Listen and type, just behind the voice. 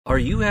Are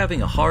you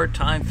having a hard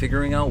time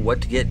figuring out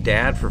what to get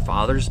Dad for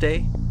Father's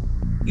Day?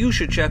 You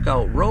should check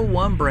out Row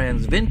 1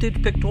 Brand's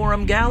Vintage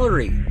Pictorum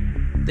Gallery.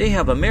 They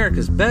have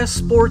America's best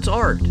sports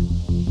art.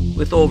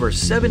 With over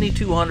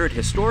 7,200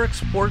 historic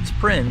sports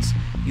prints,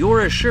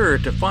 you're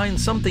assured to find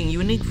something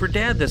unique for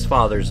Dad this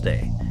Father's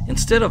Day.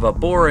 Instead of a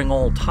boring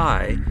old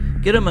tie,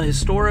 get him a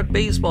historic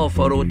baseball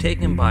photo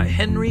taken by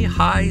Henry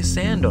High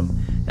Sandom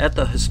at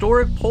the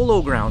historic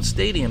Polo Grounds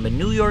Stadium in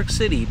New York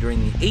City during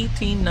the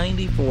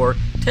 1894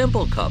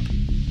 Temple Cup.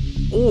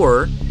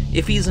 Or,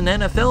 if he's an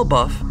NFL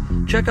buff,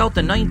 check out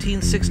the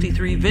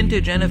 1963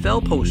 vintage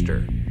NFL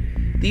poster.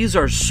 These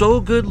are so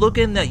good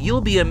looking that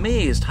you'll be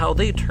amazed how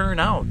they turn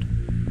out.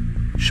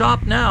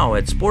 Shop now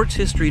at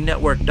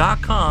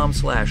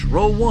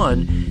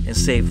sportshistorynetwork.com/row1 and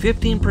save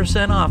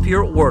 15% off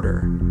your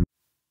order.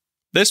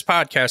 This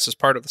podcast is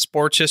part of the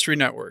Sports History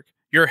Network,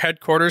 your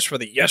headquarters for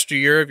the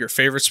yesteryear of your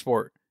favorite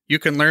sport. You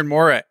can learn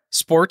more at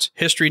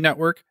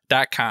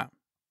sportshistorynetwork.com.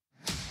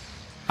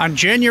 On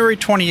January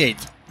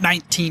 28th,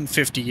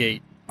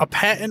 1958, a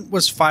patent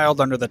was filed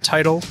under the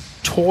title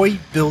Toy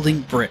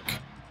Building Brick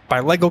by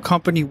Lego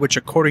Company, which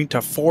according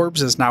to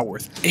Forbes is now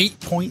worth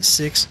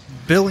 $8.6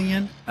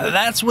 billion,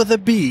 that's with a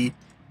B,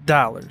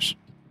 dollars.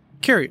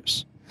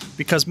 Curious,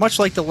 because much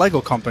like the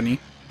Lego Company,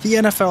 the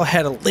NFL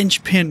had a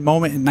linchpin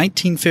moment in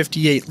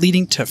 1958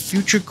 leading to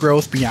future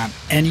growth beyond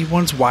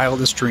anyone's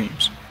wildest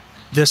dreams.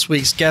 This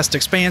week's guest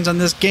expands on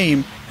this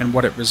game and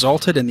what it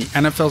resulted in the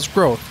NFL's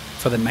growth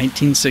for the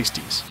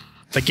 1960s.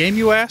 The game,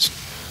 you ask?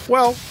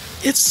 Well,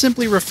 it's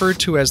simply referred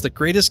to as the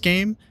greatest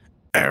game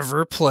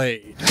ever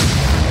played.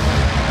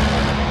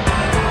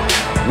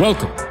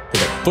 Welcome to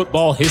the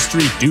Football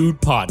History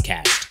Dude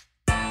podcast,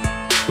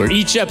 where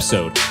each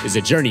episode is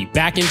a journey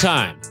back in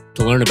time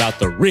to learn about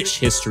the rich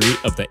history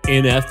of the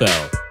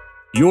NFL.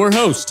 Your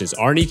host is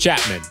Arnie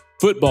Chapman.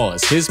 Football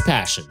is his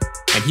passion,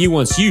 and he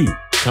wants you to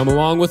come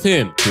along with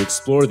him to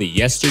explore the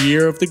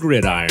yesteryear of the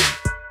gridiron.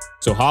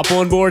 So hop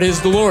on board his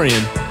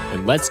DeLorean,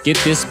 and let's get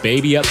this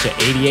baby up to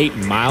 88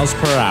 miles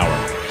per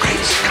hour. Great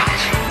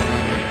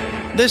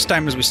Scott! This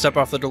time as we step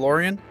off the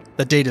DeLorean,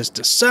 the date is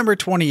December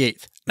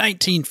 28th,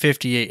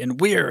 1958, and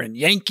we are in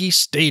Yankee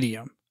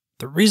Stadium.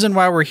 The reason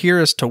why we're here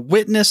is to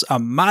witness a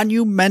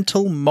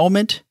monumental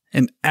moment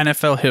in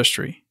NFL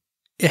history.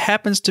 It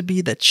happens to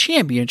be the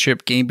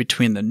championship game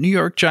between the New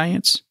York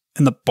Giants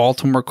and the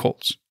Baltimore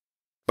Colts.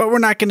 But we're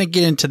not going to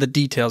get into the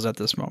details at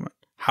this moment.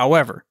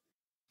 However,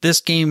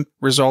 this game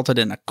resulted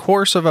in a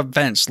course of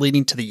events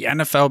leading to the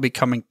NFL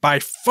becoming by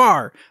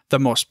far the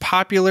most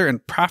popular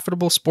and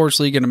profitable sports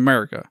league in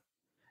America.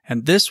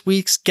 And this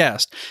week's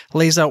guest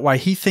lays out why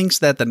he thinks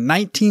that the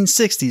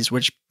 1960s,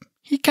 which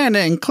he kind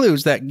of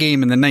includes that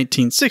game in the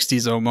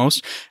 1960s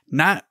almost,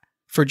 not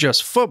for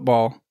just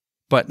football,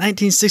 but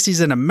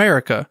 1960s in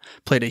America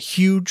played a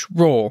huge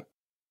role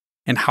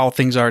in how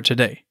things are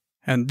today.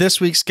 And this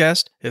week's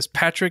guest is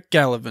Patrick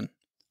Gallivan,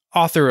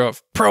 author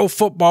of Pro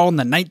Football in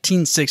the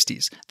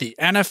 1960s, the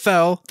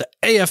NFL, the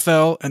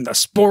AFL, and the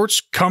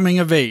Sports Coming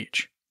of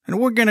Age. And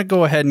we're going to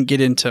go ahead and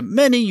get into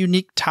many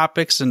unique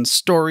topics and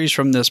stories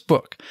from this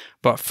book.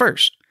 But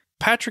first,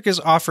 Patrick has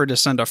offered to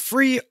send a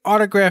free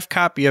autographed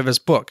copy of his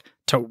book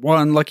to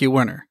one lucky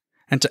winner.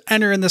 And to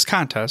enter in this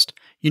contest,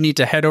 you need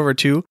to head over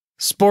to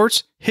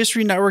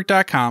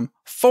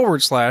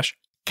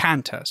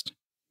sportshistorynetwork.com/contest.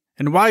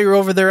 And while you're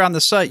over there on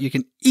the site, you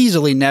can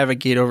easily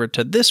navigate over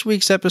to this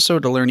week's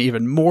episode to learn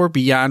even more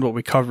beyond what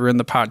we cover in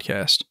the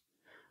podcast.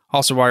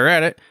 Also, while you're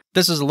at it,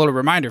 this is a little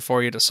reminder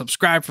for you to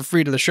subscribe for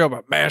free to the show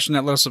by mashing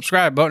that little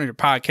subscribe button in your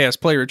podcast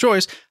player of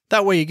choice.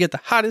 That way you get the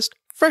hottest,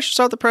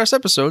 freshest out the press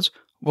episodes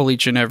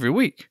each and every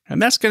week.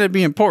 And that's going to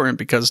be important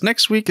because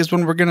next week is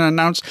when we're going to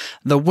announce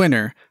the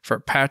winner for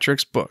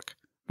Patrick's book.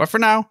 But for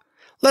now,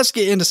 let's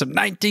get into some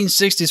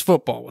 1960s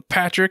football with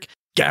Patrick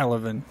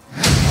Gallivan.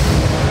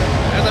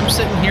 As I'm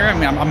sitting here,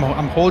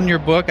 I'm holding your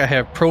book. I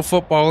have Pro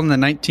Football in the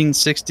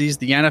 1960s,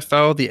 the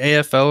NFL, the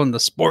AFL, and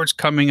the Sports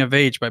Coming of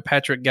Age by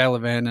Patrick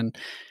Gallivan. And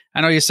I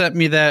know you sent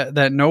me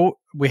that note.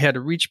 We had to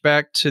reach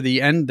back to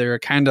the end there,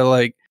 kind of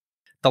like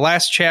the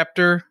last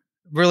chapter.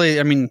 Really,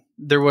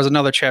 there was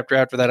another chapter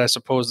after that, I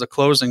suppose, the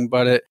closing,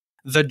 but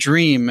the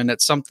dream. And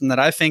it's something that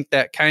I think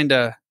that kind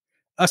of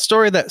a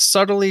story that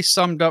subtly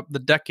summed up the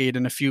decade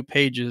in a few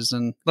pages.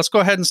 And let's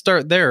go ahead and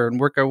start there and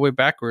work our way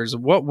backwards.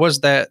 What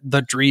was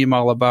the dream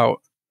all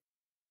about?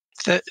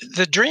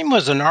 The dream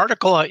was an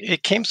article.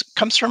 It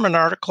comes from an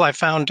article I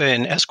found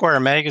in Esquire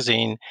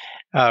magazine,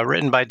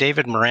 written by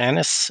David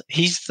Moranis.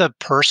 He's the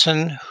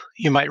person,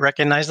 you might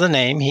recognize the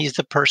name. He's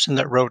the person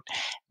that wrote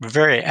a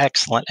very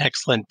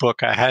excellent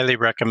book. I highly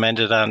recommend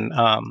it on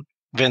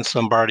Vince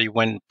Lombardi,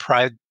 When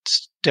Pride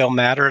Still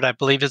Mattered, I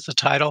believe is the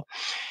title.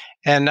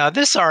 And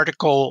this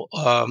article,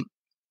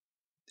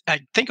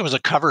 I think it was a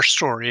cover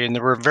story, and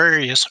there were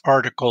various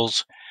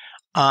articles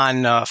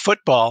on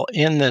football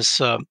in this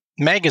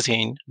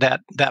magazine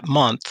that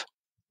month.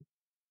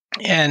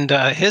 And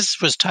his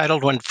was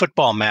titled When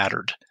Football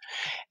Mattered.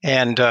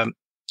 And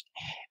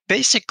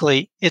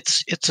basically,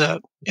 it's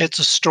a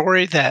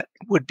story that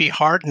would be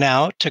hard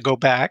now to go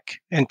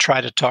back and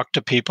try to talk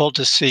to people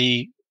to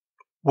see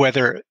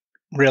whether it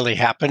really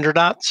happened or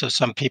not. So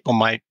some people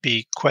might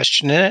be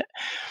questioning it.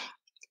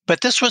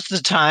 But this was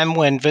the time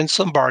when Vince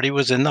Lombardi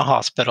was in the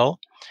hospital.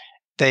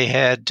 They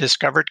had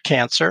discovered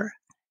cancer,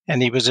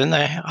 and he was in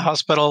the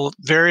hospital.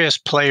 Various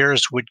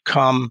players would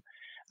come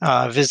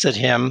visit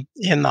him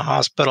in the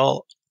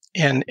hospital,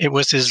 and it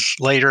was his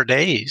later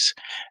days.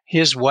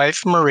 His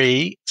wife,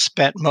 Marie,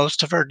 spent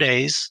most of her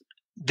days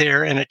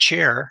there in a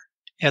chair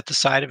at the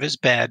side of his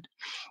bed.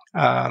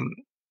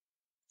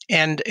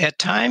 And at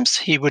times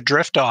he would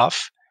drift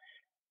off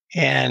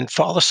and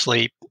fall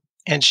asleep.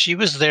 And she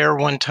was there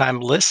one time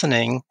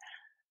listening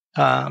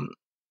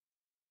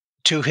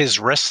to his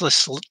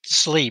restless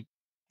sleep.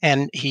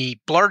 And he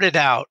blurted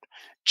out,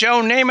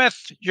 "Joe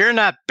Namath, you're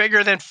not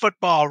bigger than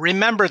football.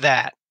 Remember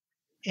that."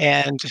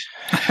 And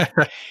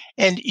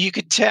and you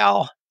could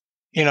tell,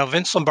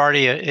 Vince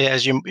Lombardi,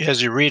 as you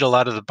read a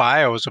lot of the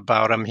bios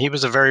about him, he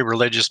was a very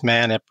religious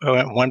man. At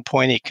one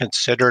point, he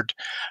considered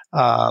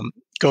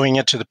going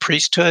into the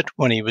priesthood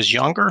when he was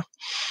younger.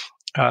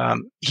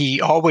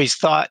 He always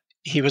thought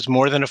he was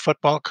more than a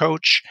football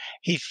coach.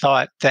 He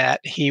thought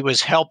that he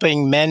was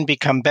helping men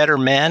become better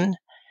men.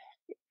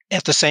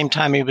 At the same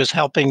time, he was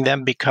helping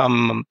them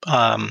become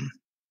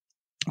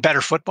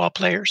better football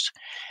players.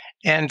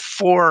 And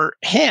for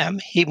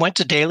him, he went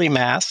to daily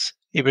mass.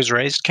 He was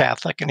raised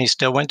Catholic, and he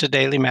still went to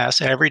daily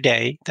mass every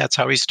day. That's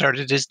how he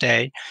started his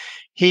day.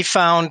 He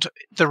found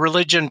the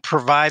religion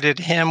provided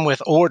him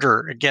with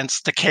order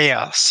against the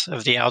chaos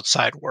of the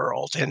outside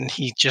world. And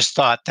he just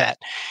thought that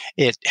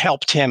it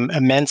helped him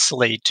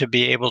immensely to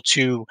be able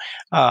to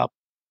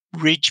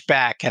reach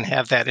back and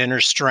have that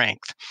inner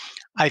strength.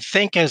 I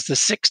think as the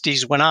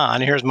 60s went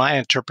on, here's my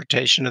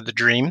interpretation of the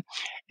dream.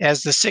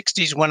 As the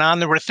 60s went on,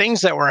 there were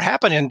things that were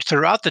happening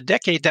throughout the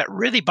decade that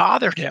really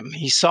bothered him.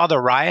 He saw the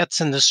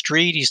riots in the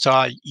street. He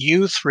saw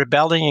youth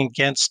rebelling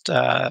against,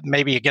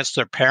 maybe against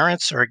their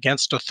parents or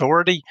against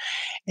authority.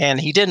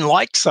 And he didn't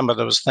like some of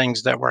those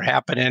things that were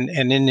happening.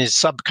 And in his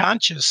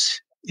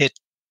subconscious,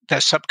 the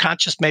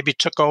subconscious maybe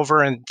took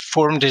over and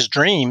formed his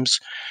dreams.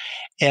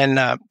 And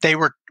they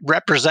were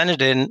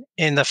represented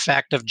in the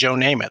fact of Joe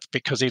Namath,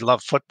 because he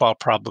loved football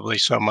probably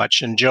so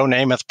much. And Joe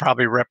Namath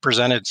probably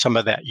represented some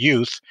of that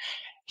youth.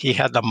 He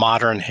had the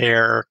modern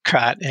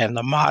haircut and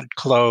the mod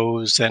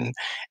clothes,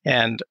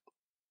 and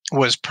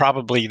was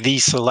probably the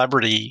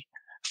celebrity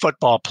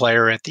football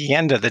player at the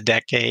end of the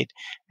decade.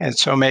 And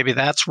so maybe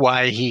that's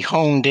why he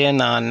honed in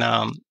on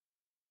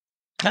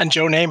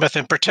Joe Namath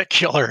in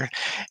particular.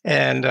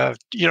 And, of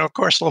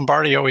course,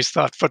 Lombardi always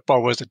thought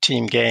football was a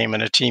team game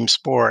and a team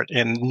sport,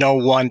 and no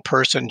one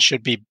person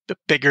should be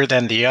bigger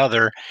than the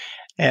other.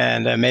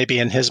 And maybe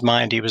in his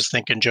mind, he was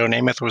thinking Joe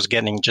Namath was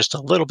getting just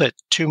a little bit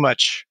too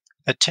much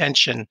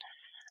attention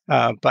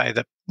by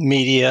the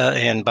media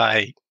and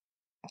by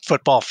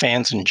football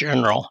fans in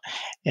general.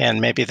 And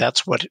maybe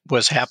that's what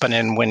was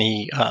happening when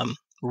he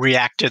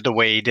reacted the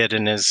way he did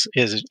in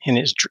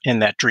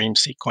that dream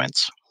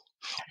sequence.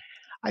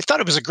 I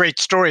thought it was a great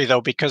story, though,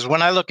 because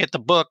when I look at the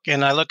book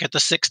and I look at the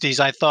 60s,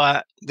 I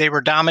thought they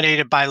were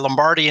dominated by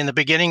Lombardi in the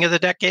beginning of the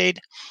decade.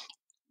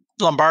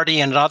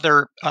 Lombardi and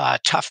other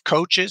tough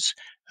coaches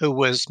who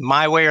was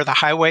my way or the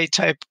highway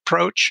type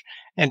approach.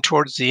 And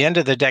towards the end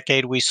of the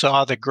decade, we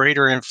saw the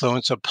greater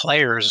influence of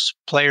players,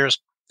 with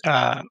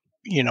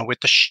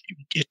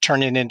it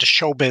turning into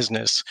show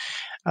business,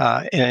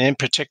 and in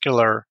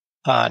particular,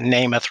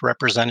 Namath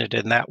represented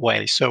in that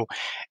way. So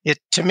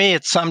to me,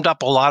 it summed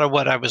up a lot of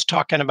what I was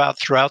talking about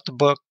throughout the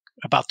book,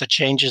 about the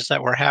changes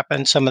that were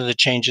happening, some of the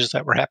changes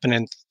that were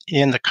happening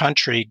in the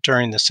country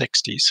during the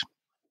 60s.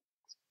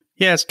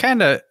 Yeah, it's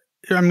kind of,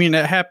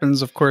 it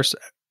happens, of course,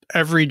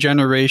 every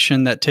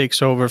generation that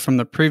takes over from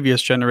the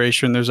previous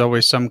generation, there's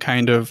always some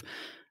kind of,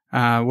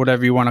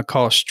 whatever you want to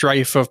call,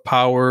 strife of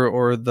power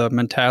or the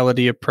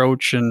mentality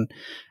approach. And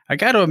I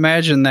got to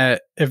imagine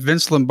that if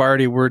Vince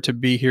Lombardi were to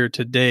be here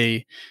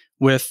today,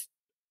 with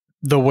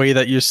the way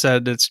that you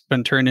said it's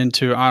been turned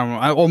into,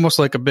 almost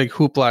like a big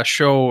hoopla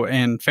show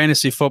and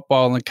fantasy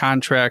football and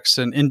contracts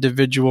and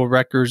individual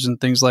records and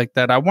things like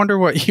that, I wonder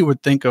what he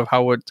would think of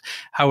how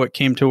it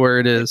came to where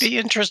it is. It'd be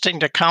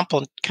interesting to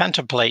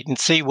contemplate and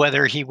see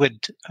whether he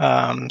would,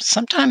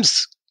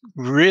 sometimes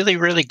really,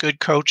 really good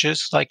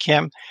coaches like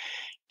him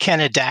can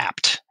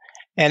adapt.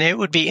 And it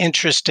would be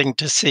interesting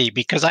to see,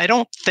 because I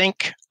don't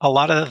think a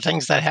lot of the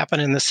things that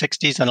happened in the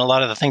 60s and a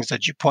lot of the things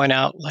that you point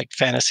out, like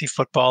fantasy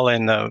football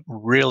and the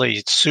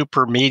really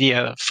super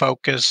media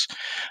focus,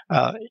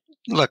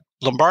 look,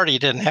 Lombardi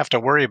didn't have to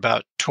worry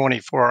about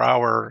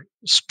 24-hour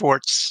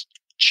sports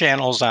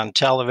channels on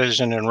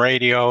television and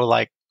radio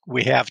like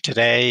we have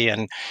today,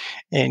 and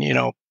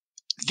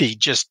the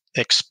just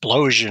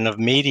explosion of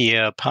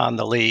media upon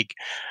the league.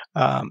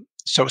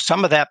 So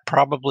some of that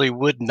probably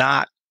would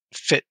not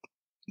fit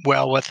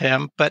well with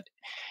him. But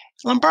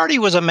Lombardi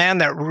was a man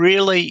that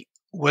really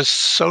was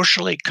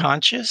socially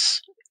conscious.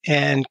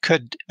 and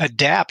could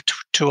adapt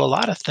to a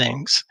lot of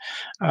things.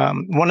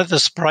 One of the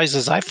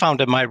surprises I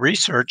found in my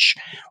research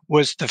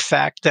was the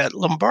fact that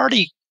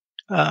Lombardi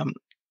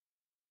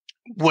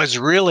was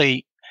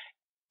really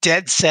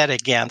dead set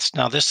against,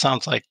 now this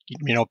sounds like,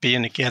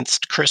 being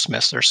against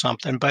Christmas or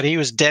something, but he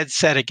was dead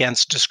set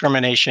against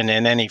discrimination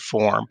in any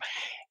form.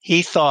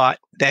 He thought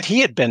that he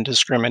had been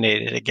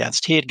discriminated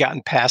against. He had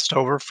gotten passed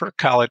over for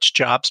college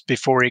jobs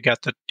before he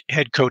got the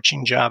head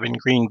coaching job in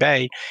Green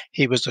Bay.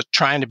 He was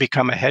trying to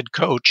become a head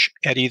coach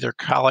at either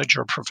college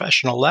or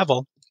professional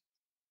level.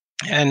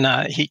 And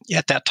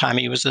at that time,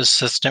 he was an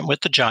assistant with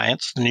the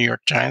Giants, the New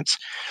York Giants,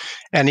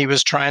 and he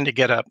was trying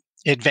to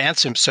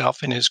advance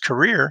himself in his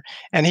career.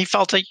 And he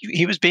felt like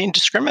he was being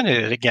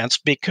discriminated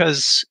against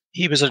because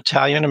he was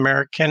Italian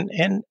American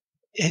and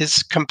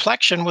his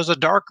complexion was a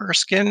darker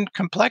skin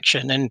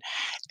complexion. And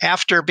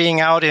after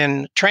being out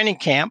in training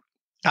camp,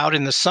 out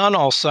in the sun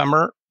all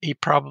summer, he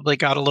probably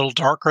got a little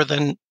darker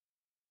than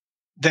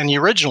he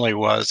originally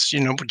was,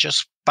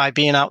 just by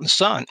being out in the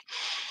sun.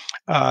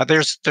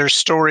 There's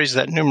stories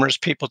that numerous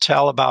people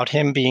tell about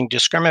him being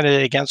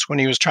discriminated against when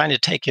he was trying to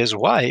take his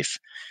wife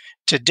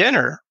to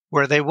dinner,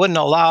 where they wouldn't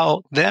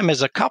allow them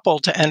as a couple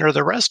to enter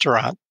the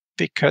restaurant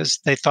because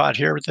they thought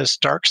here this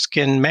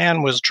dark-skinned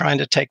man was trying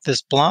to take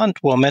this blonde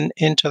woman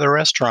into the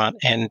restaurant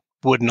and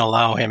wouldn't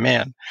allow him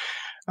in.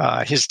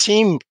 His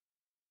team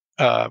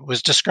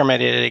was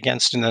discriminated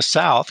against in the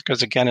South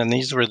because, again, and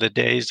these were the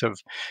days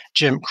of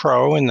Jim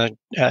Crow in the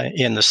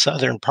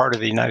southern part of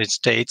the United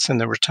States,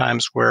 and there were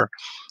times where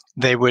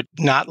they would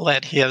not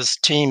let his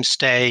team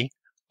stay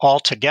all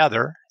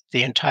together,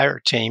 the entire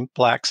team,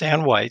 blacks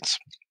and whites,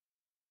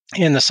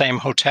 in the same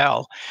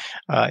hotel.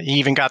 He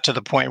even got to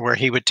the point where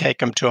he would take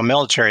them to a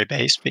military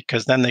base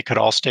because then they could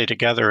all stay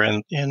together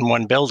in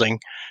one building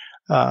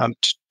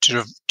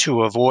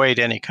to avoid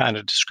any kind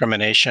of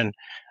discrimination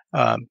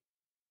of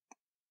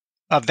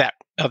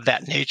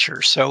that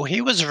nature. So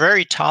he was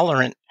very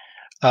tolerant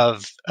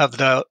of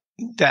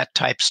that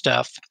type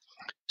stuff.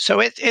 So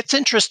it's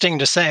interesting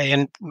to say,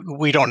 and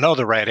we don't know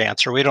the right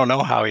answer. We don't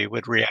know how he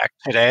would react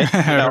today.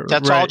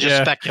 That's Right, all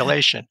just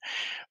speculation.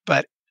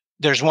 But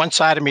there's one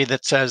side of me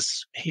that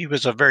says he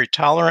was a very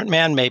tolerant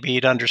man. Maybe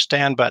he'd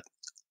understand, but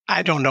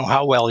I don't know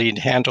how well he'd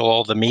handle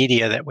all the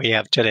media that we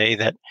have today.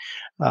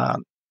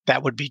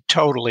 That would be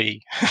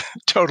totally,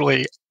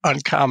 totally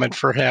uncommon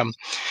for him,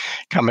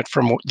 coming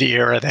from the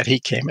era that he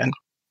came in.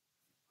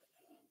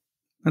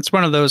 That's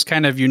one of those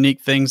kind of unique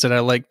things that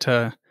I like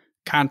to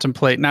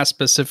contemplate, not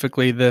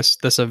specifically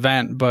this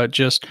event, but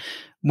just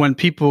when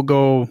people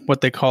go what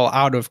they call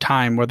out of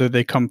time, whether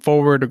they come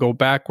forward or go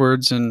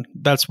backwards. And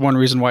that's one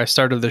reason why I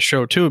started the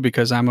show too,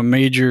 because I'm a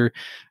major,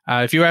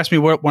 if you ask me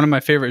what one of my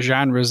favorite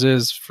genres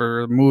is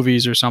for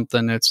movies or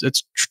something,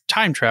 it's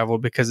time travel,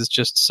 because it's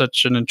just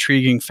such an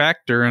intriguing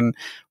factor. And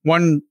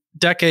one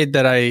decade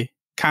that I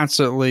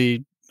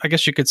constantly, I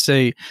guess you could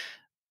say,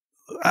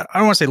 I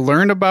don't want to say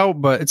learned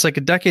about, but it's like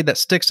a decade that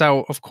sticks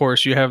out. Of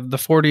course, you have the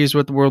 40s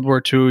with World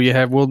War II, you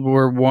have World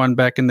War I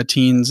back in the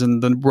teens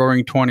and the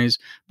roaring 20s.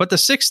 But the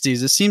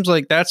 60s, it seems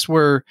like that's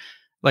where,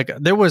 like,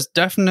 there was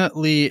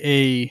definitely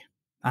a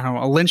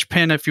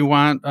linchpin, if you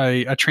want,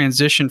 a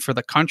transition for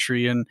the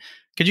country. And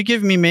could you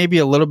give me maybe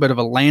a little bit of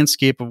a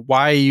landscape of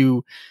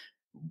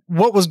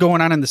what was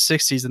going on in the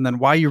 60s, and then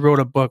why you wrote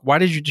a book? Why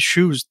did you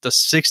choose the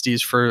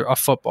 60s for a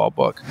football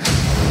book?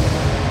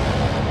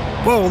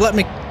 Whoa, let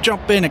me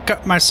jump in and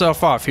cut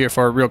myself off here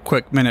for a real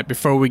quick minute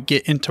before we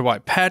get into why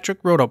Patrick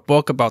wrote a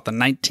book about the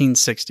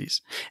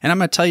 1960s. And I'm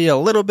going to tell you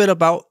a little bit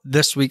about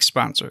this week's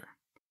sponsor.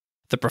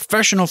 The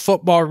Professional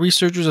Football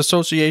Researchers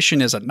Association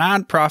is a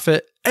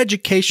nonprofit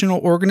educational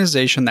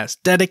organization that's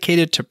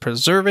dedicated to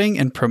preserving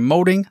and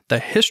promoting the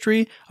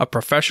history of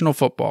professional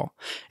football.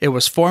 It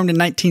was formed in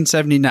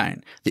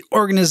 1979. The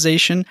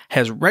organization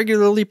has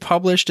regularly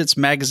published its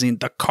magazine,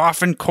 The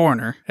Coffin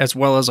Corner, as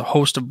well as a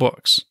host of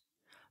books.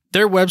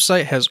 Their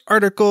website has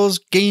articles,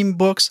 game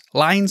books,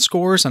 line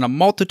scores, and a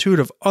multitude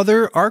of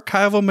other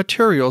archival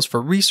materials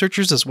for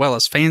researchers as well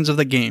as fans of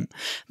the game.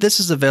 This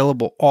is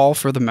available all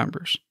for the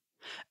members.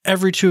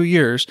 Every 2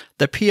 years,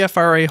 the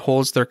PFRA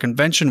holds their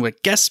convention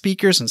with guest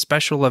speakers and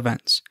special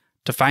events.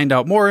 To find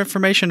out more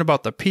information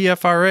about the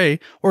PFRA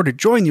or to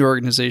join the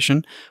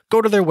organization,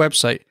 go to their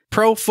website,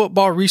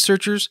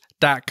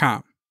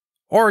 profootballresearchers.com.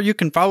 Or you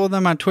can follow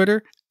them on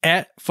Twitter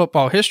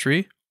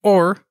 @footballhistory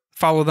or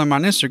follow them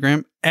on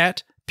Instagram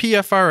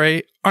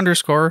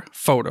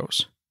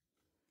 @PFRA_photos.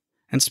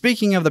 And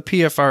speaking of the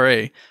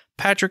PFRA,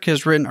 Patrick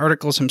has written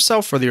articles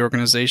himself for the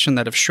organization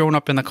that have shown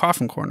up in the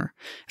Coffin Corner.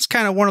 It's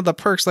kind of one of the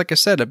perks, like I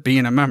said, of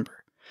being a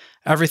member.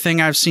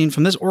 Everything I've seen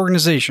from this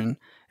organization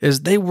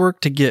is they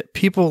work to get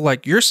people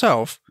like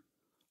yourself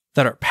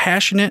that are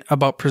passionate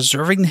about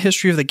preserving the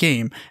history of the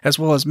game, as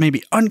well as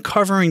maybe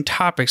uncovering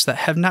topics that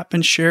have not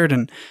been shared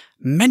in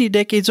many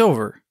decades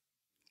over,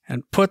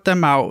 and put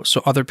them out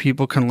so other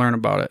people can learn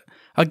about it.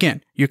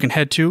 Again, you can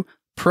head to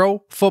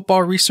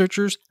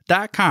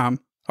profootballresearchers.com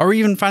or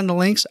even find the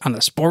links on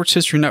the Sports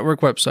History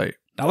Network website.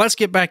 Now let's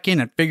get back in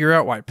and figure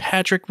out why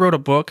Patrick wrote a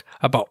book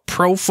about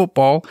pro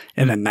football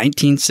in the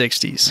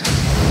 1960s.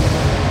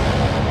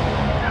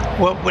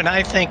 Well, when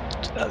I think,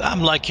 I'm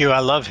like you, I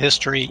love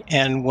history.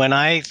 And when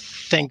I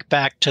think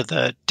back to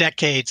the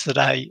decades that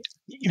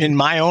in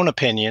my own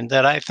opinion,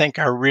 that I think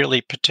are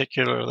really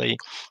particularly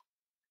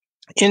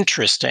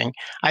interesting,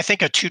 I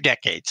think of 2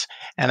 decades.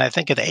 And I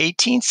think of the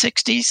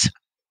 1860s,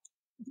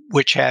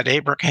 which had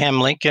Abraham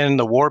Lincoln,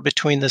 the war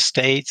between the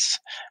states,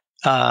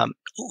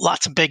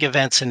 lots of big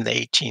events in the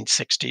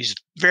 1860s,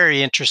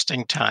 very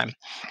interesting time.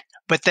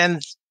 But then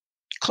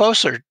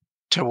closer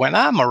to when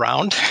I'm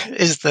around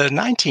is the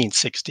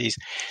 1960s.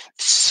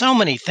 So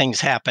many things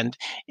happened.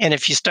 And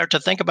if you start to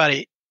think about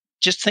it,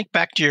 just think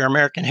back to your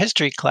American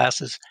history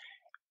classes,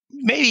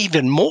 maybe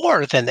even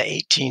more than the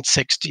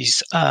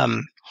 1860s.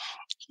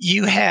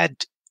 You had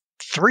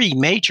 3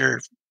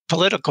 major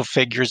political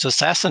figures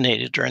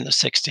assassinated during the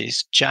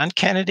 60s: John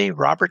Kennedy,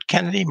 Robert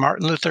Kennedy,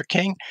 Martin Luther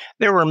King.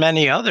 There were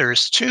many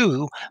others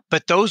too,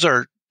 but those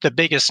are the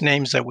biggest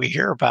names that we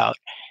hear about.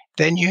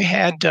 Then you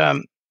had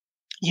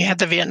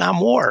the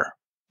Vietnam War.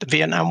 The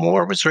Vietnam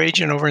War was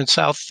raging over in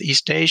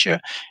Southeast Asia.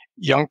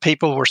 Young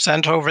people were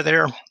sent over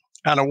there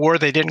on a war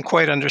they didn't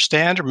quite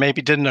understand or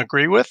maybe didn't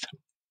agree with,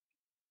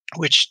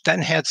 which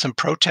then had some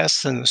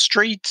protests in the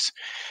streets.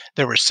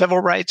 There were civil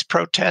rights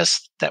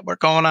protests that were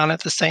going on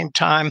at the same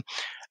time.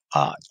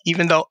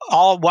 Even though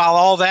while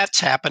all that's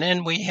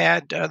happening, we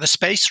had the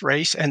space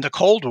race and the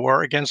Cold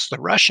War against the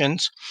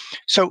Russians.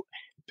 So,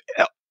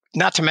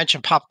 not to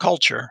mention pop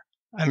culture.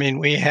 I mean,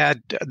 we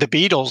had the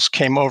Beatles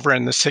came over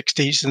in the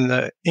 60s and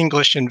the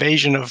English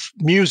invasion of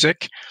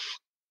music,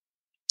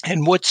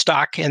 and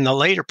Woodstock in the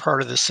later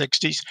part of the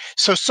 60s.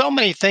 So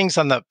many things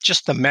on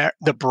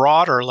the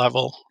broader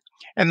level.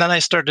 And then I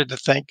started to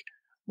think,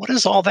 what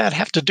does all that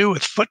have to do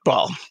with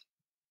football?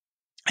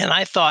 And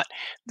I thought,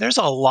 there's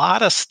a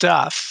lot of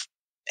stuff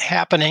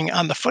happening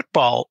on the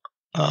football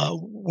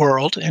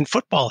world and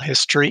football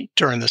history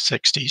during the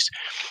 60s.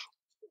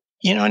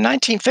 In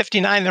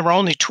 1959, there were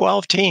only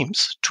 12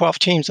 teams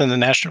in the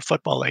National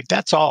Football League.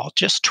 That's all,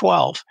 just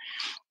 12.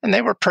 And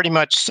they were pretty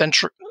much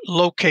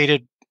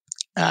located,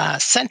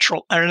 not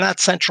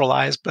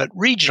centralized, but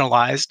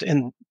regionalized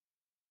in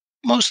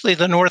mostly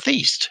the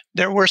Northeast.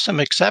 There were some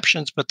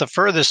exceptions, but the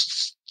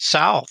furthest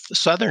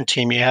southern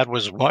team you had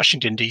was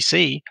Washington,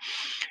 D.C.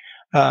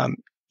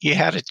 You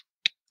had a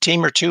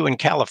team or two in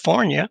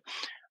California,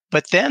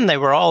 but then they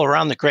were all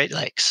around the Great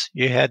Lakes.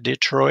 You had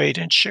Detroit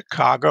and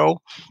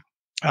Chicago,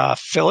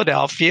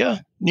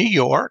 Philadelphia, New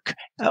York,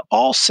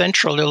 all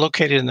centrally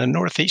located in the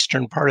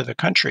northeastern part of the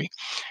country.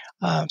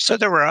 So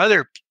there were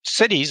other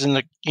cities in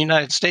the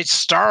United States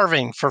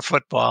starving for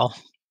football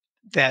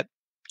that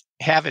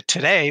have it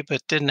today,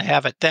 but didn't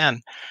have it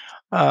then.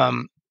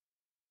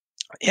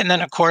 And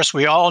then, of course,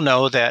 we all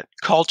know that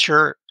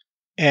culture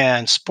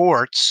and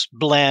sports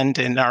blend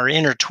and are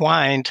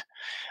intertwined.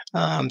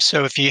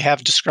 So if you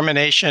have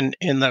discrimination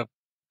in the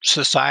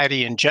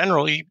society in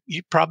general,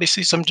 you probably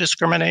see some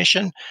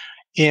discrimination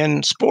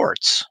in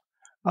sports.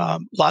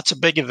 Lots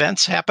of big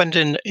events happened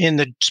in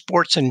the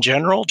sports in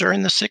general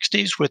during the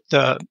 60s with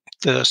the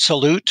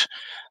salute,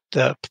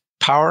 the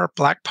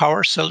Black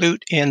Power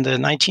salute in the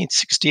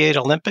 1968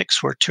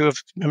 Olympics, where 2 of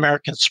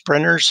American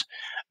sprinters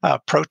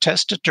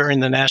protested during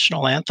the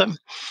national anthem,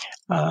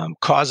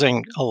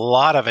 causing a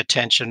lot of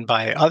attention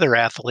by other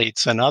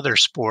athletes and other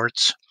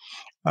sports.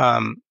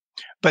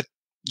 But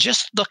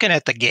just looking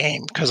at the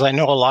game, because I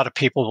know a lot of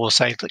people will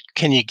say,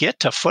 can you get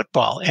to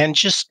football? And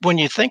just when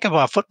you think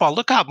about football,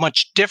 look how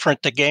much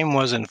different the game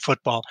was in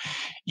football.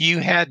 You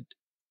had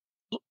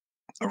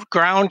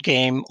ground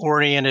game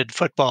oriented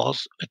football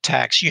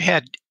attacks. You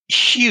had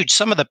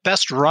some of the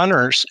best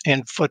runners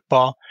in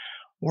football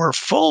were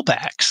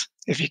fullbacks.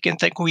 If you can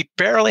think, we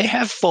barely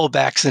have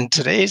fullbacks in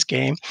today's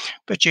game,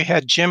 but you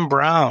had Jim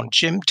Brown,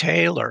 Jim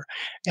Taylor.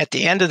 At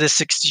the end of the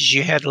 60s,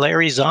 you had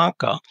Larry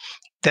Zonka.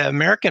 The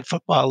American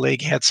Football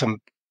League had some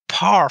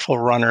powerful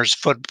runners,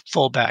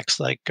 fullbacks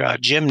like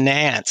Jim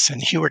Nance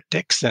and Hewitt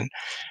Dixon.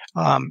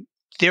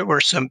 There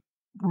were some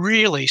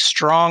really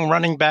strong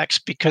running backs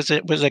because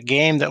it was a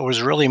game that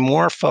was really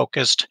more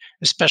focused,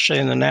 especially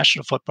in the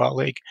National Football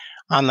League,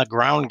 on the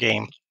ground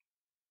game.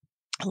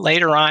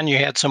 Later on, you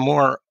had some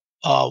more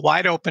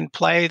wide open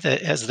play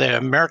as the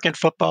American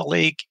Football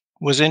League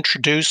was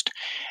introduced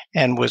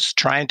and was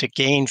trying to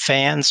gain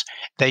fans.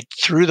 They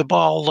threw the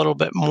ball a little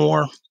bit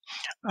more.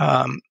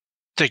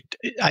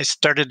 I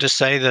started to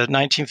say that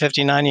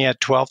 1959, you had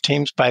 12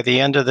 teams. By the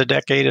end of the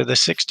decade of the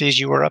 60s,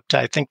 you were up to,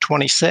 I think,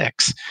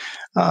 26.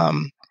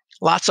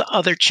 Lots of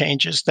other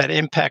changes that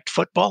impact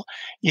football.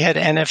 You had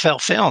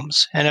NFL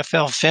Films.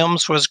 NFL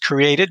Films was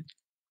created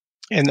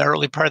in the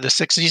early part of the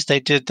 60s. They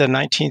did the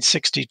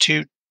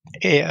 1962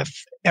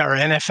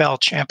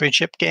 NFL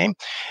championship game,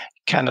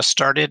 kind of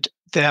started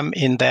them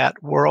in that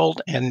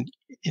world. And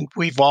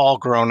we've all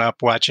grown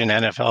up watching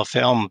NFL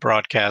film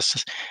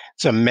broadcasts.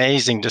 It's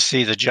amazing to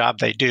see the job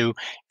they do,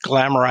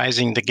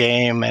 glamorizing the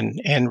game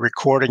and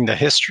recording the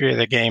history of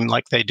the game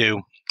like they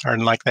do, or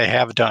like they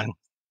have done.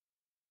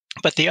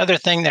 But the other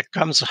thing that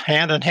comes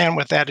hand in hand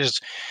with that is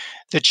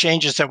the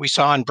changes that we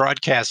saw in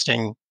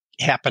broadcasting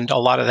happened. A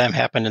lot of them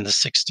happened in the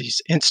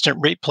 60s.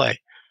 Instant replay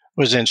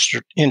was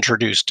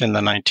introduced in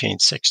the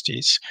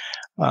 1960s.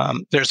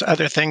 There's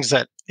other things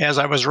that, as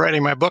I was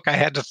writing my book, I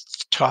had to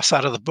toss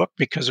out of the book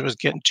because it was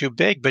getting too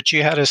big. But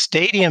you had a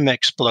stadium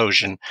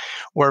explosion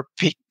where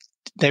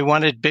they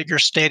wanted bigger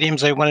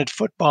stadiums. They wanted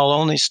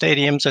football-only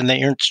stadiums, and they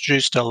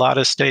introduced a lot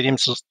of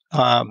stadiums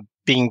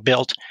being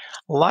built.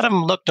 A lot of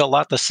them looked a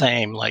lot the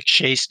same, like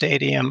Shea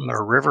Stadium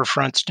or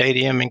Riverfront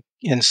Stadium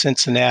in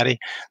Cincinnati.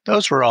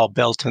 Those were all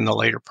built in the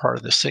later part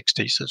of the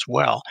 60s as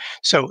well.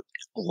 So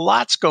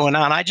lots going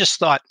on. I just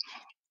thought,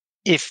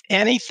 if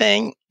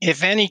anything,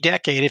 if any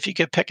decade, if you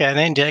could pick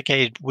any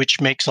decade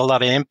which makes a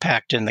lot of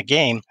impact in the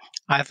game,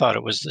 I thought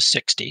it was the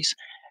 60s.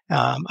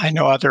 I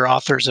know other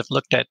authors have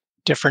looked at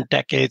different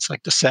decades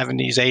like the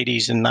 70s,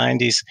 80s, and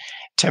 90s.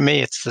 To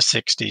me, it's the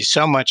 60s.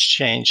 So much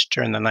changed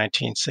during the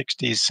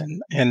 1960s,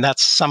 and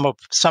that's some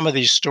of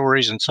these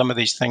stories and some of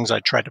these things I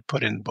tried to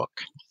put in the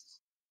book.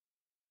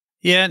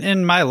 Yeah,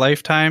 in my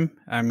lifetime,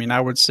 I mean, I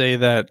would say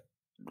that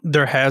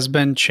there has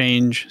been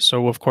change.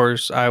 So, of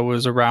course, I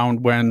was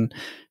around when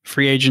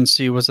free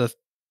agency was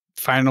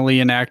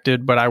finally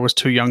enacted, but I was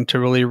too young to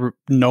really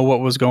know what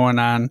was going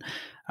on.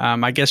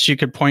 I guess you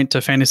could point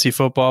to fantasy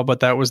football, but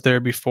that was there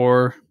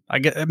before. I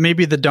get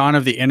maybe the dawn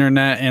of the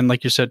internet and,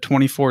 like you said,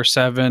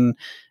 24/7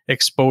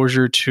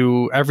 exposure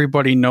to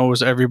everybody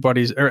knows every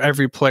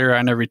player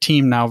on every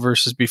team now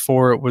versus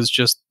before it was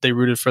just they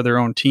rooted for their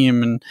own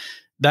team and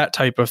that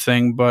type of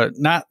thing, but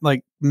not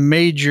like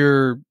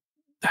major,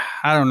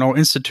 I don't know,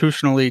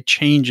 institutionally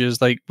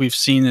changes like we've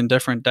seen in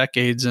different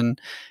decades.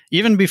 And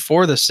even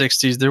before the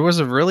 60s, there was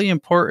a really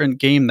important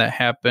game that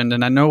happened.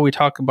 And I know we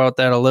talk about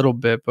that a little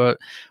bit, but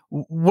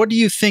what do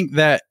you think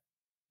that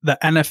the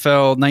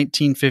NFL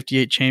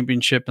 1958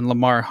 championship and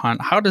Lamar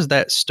Hunt, how does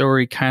that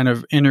story kind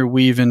of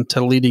interweave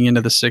into leading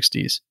into the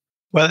 60s?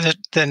 Well,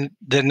 the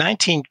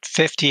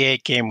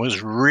 1958 game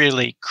was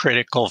really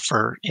critical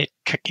for it.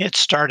 It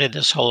started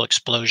this whole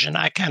explosion.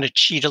 I kind of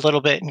cheat a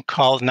little bit and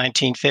call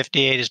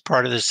 1958 as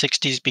part of the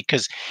 60s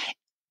because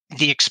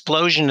the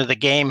explosion of the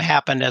game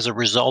happened as a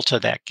result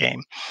of that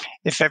game.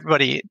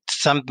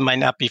 Some might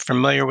not be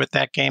familiar with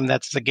that game.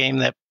 That's the game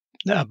that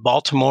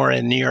Baltimore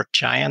and New York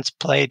Giants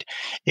played.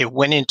 It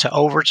went into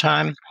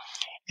overtime,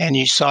 and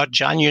you saw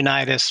John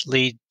Unitas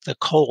lead the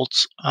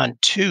Colts on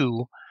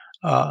two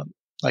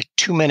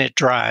 2-minute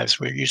drives.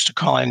 We're used to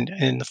calling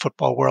in the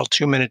football world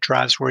 2-minute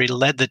drives, where he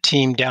led the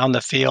team down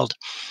the field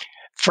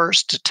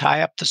first to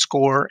tie up the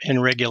score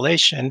in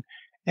regulation,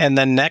 and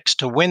then next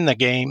to win the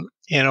game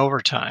in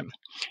overtime.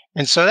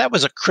 And so that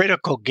was a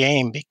critical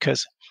game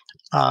because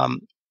a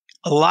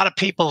lot of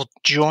people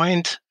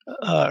joined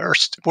or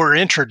were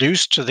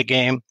introduced to the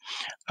game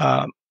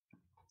of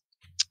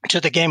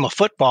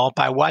football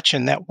by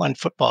watching that one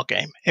football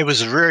game. It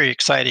was very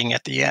exciting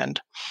at the end.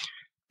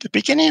 The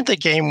beginning of the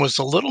game was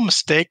a little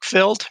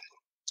mistake-filled,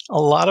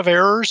 a lot of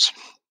errors,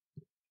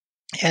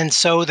 and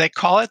so they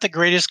call it the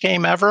greatest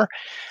game ever.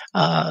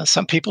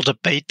 Some people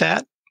debate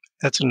that.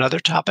 That's another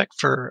topic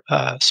for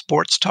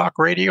sports talk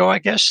radio, I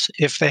guess.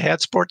 If they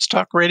had sports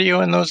talk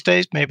radio in those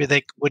days, maybe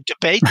they would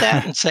debate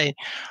that and say,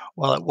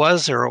 well, it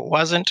was or it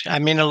wasn't. I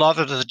mean, a lot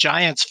of the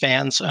Giants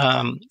fans,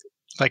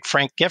 like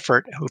Frank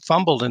Gifford, who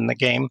fumbled in the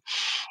game,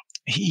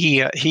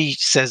 he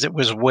says it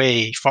was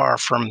way far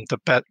from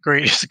the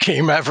greatest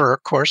game ever.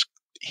 Of course,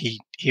 he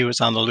was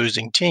on the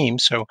losing team.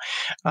 So,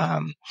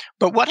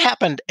 but what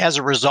happened as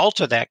a result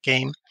of that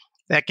game?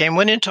 That game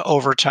went into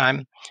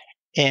overtime,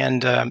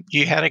 and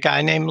you had a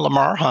guy named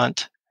Lamar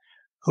Hunt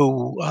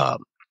who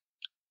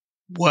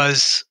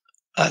was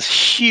a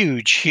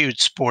huge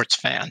sports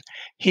fan.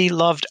 He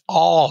loved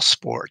all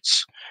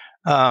sports.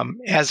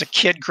 As a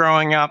kid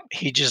growing up,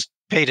 he just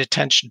paid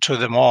attention to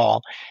them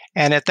all.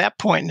 And at that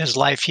point in his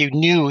life, he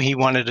knew he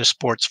wanted a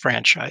sports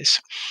franchise.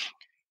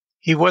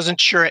 He wasn't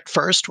sure at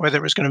first whether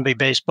it was going to be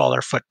baseball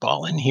or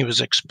football, and he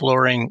was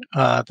exploring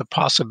the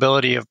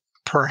possibility of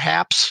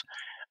perhaps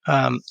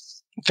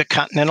the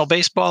Continental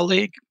Baseball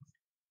League.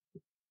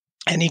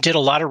 And he did a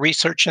lot of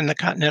research in the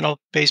Continental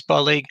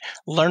Baseball League,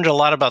 learned a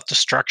lot about the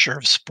structure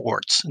of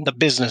sports and the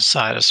business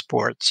side of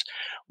sports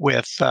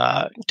with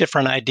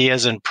different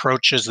ideas and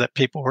approaches that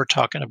people were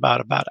talking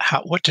about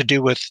what to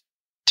do with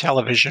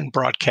television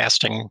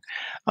broadcasting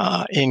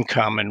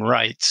income and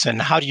rights,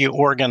 and how do you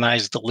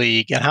organize the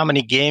league, and how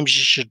many games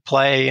you should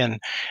play, and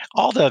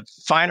all the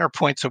finer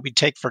points that we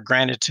take for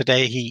granted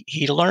today.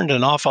 He learned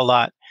an awful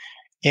lot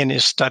in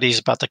his studies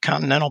about the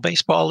Continental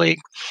Baseball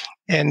League,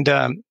 and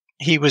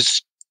he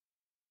was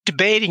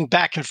debating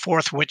back and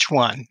forth which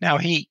one. Now,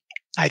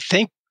 I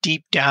think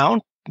deep down,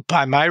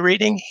 by my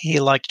reading, he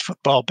liked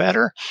football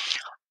better.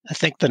 I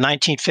think the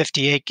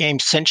 1958 game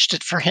cinched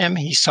it for him.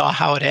 He saw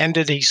how it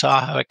ended. He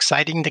saw how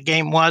exciting the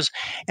game was,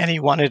 and he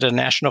wanted a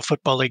National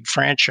Football League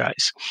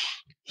franchise.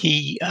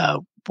 He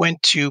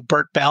went to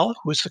Bert Bell,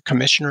 who was the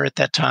commissioner at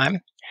that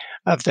time,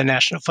 of the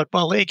National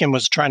Football League and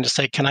was trying to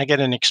say, can I get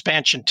an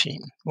expansion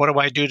team? What do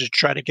I do to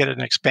try to get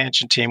an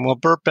expansion team? Well,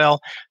 Bert Bell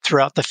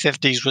throughout the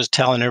 50s was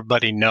telling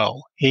everybody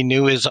no. He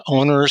knew his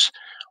owners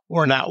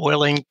were not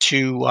willing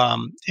to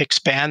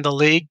expand the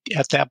league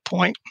at that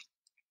point.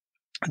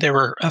 There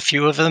were a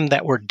few of them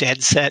that were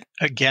dead set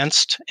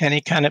against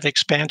any kind of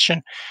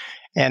expansion.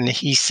 And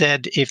he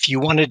said, if you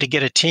wanted to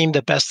get a team,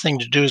 the best thing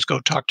to do is go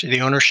talk to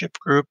the ownership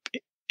group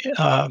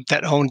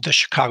that owned the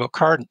Chicago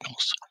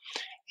Cardinals.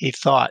 He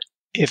thought,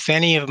 if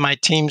any of my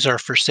teams are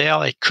for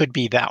sale, it could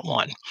be that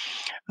one.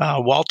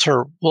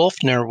 Walter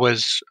Wolfner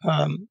was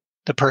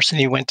the person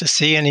he went to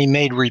see, and he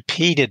made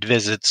repeated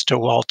visits to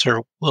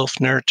Walter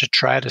Wolfner to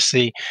try to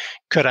see,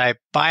 could I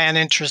buy an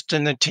interest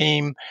in the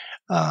team?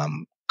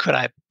 Could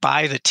I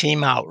buy the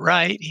team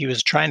outright? He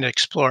was trying to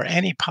explore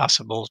any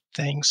possible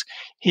things.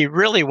 He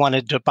really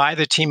wanted to buy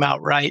the team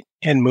outright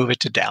and move it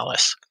to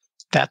Dallas.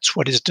 That's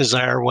what his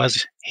desire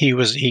was.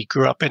 He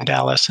grew up in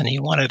Dallas, and he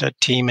wanted a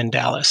team in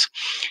Dallas.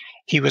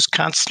 He was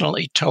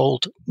constantly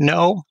told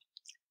no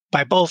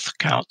by both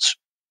accounts.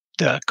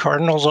 The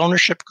Cardinals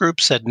ownership group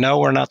said, no,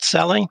 we're not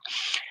selling.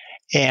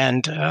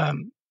 And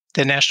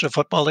the National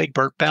Football League,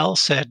 Bert Bell,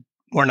 said,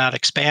 we're not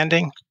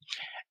expanding.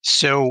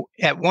 So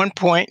at one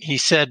point, he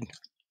said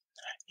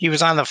he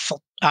was on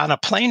a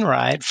plane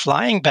ride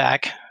flying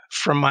back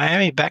from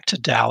Miami back to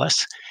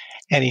Dallas,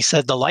 and he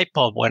said the light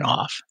bulb went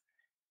off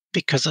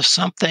because of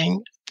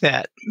something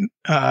that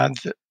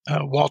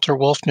Walter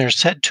Wolfner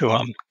said to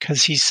him,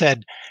 because he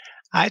said,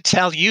 I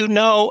tell you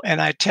no,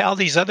 and I tell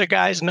these other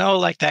guys no,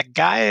 like that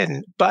guy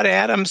in Bud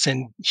Adams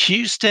in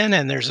Houston,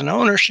 and there's an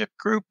ownership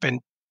group in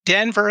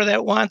Denver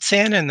that wants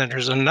in, and then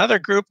there's another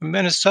group in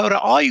Minnesota.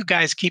 All you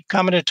guys keep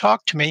coming to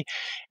talk to me,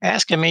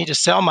 asking me to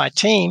sell my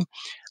team.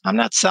 I'm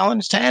not selling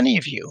it to any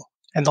of you.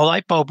 And the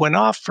light bulb went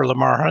off for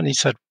Lamar Hunt. He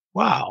said,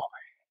 wow,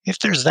 if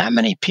there's that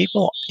many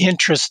people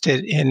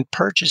interested in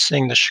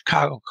purchasing the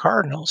Chicago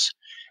Cardinals,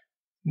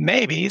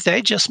 maybe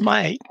they just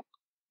might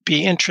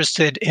be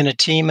interested in a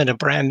team in a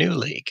brand new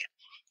league.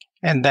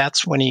 And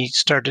that's when he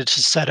started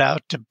to set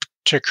out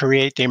to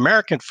create the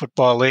American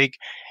Football League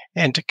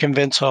and to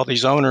convince all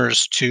these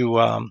owners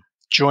to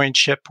join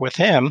ship with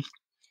him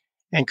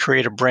and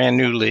create a brand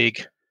new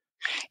league.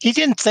 He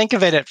didn't think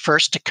of it at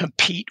first to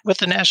compete with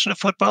the National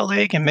Football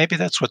League, and maybe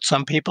that's what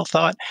some people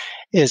thought,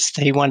 is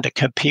he wanted to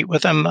compete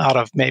with them out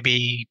of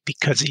maybe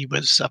because he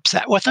was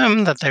upset with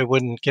them that they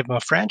wouldn't give him a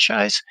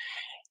franchise.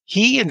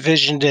 He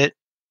envisioned it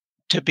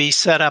to be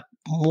set up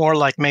more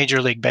like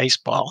Major League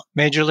Baseball.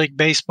 Major League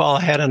Baseball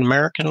had an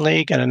American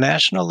League and a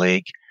National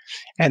League,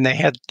 and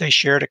they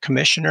shared a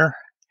commissioner.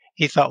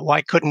 He thought,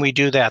 why couldn't we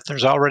do that?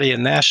 There's already a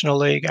National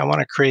League. I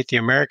want to create the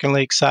American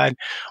League side.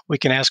 We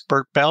can ask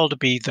Bert Bell to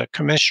be the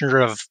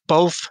commissioner of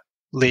both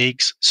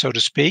leagues, so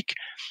to speak.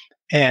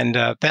 And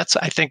that's,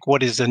 I think,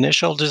 what his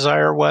initial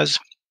desire was.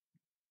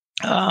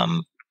 Of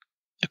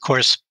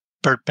course,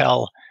 Bert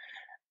Bell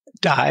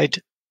died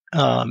in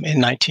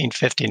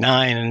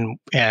 1959,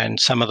 and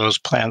some of those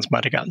plans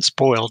might have gotten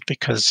spoiled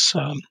because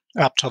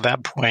up till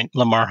that point,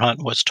 Lamar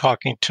Hunt was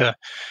talking to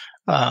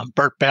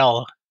Bert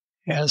Bell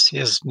as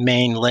his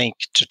main link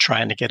to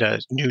trying to get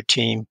a new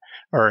team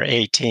or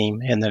a team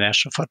in the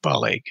National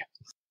Football League.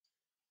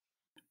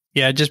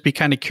 Yeah, I'd just be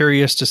kind of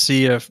curious to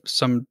see if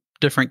some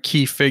different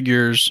key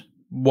figures,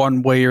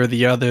 one way or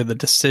the other, the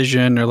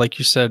decision, or like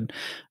you said,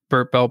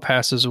 Bert Bell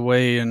passes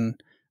away,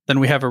 and then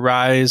we have a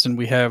rise and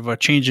we have a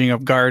changing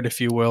of guard,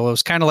 if you will. It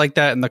was kind of like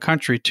that in the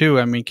country too.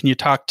 I mean, can you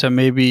talk to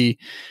maybe,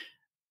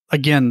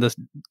 again, the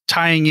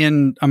tying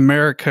in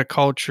America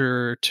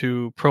culture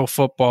to pro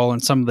football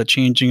and some of the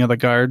changing of the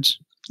guards?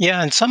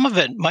 Yeah, and some of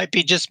it might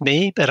be just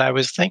me, but I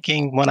was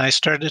thinking when I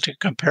started to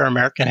compare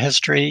American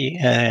history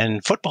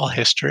and football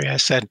history, I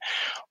said,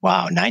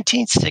 wow,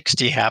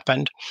 1960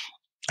 happened.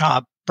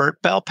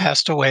 Bert Bell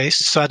passed away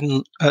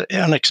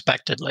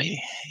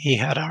unexpectedly. He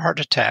had a heart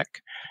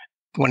attack.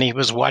 When he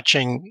was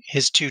watching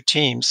his two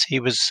teams, he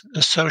was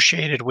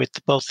associated with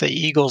both the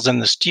Eagles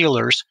and the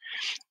Steelers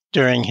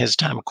during his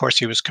time. Of course,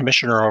 he was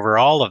commissioner over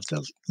all of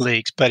the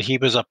leagues, but he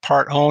was a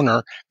part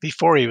owner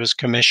before he was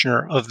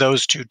commissioner of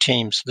those two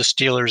teams, the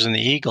Steelers and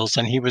the Eagles,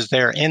 and he was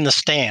there in the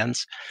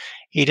stands.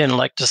 He didn't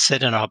like to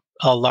sit in a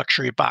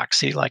luxury box.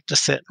 He liked to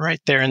sit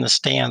right there in the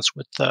stands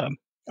with the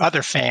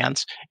other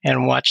fans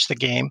and watch the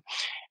game.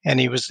 And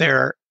he was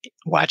there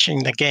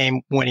watching the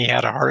game when he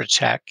had a heart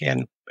attack,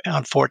 and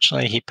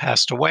unfortunately, he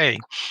passed away.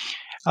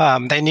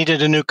 They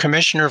needed a new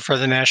commissioner for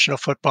the National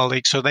Football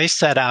League, so they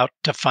set out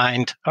to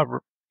find a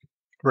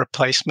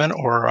replacement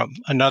or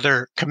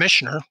another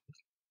commissioner.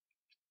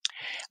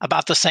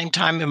 About the same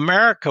time,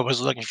 America was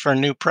looking for a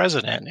new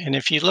president. And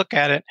if you look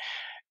at it,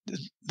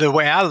 the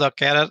way I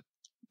look at it,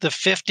 the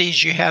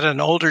 50s, you had an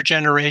older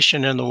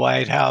generation in the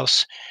White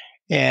House,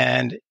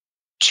 and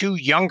two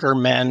younger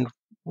men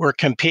were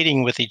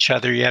competing with each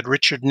other. You had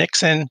Richard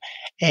Nixon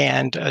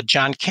and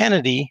John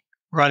Kennedy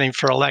running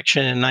for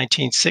election in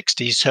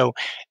 1960. So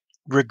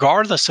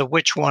regardless of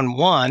which one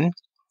won,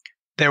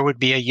 there would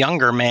be a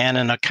younger man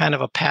and a kind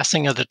of a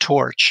passing of the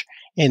torch.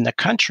 in the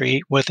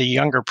country with a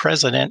younger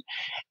president.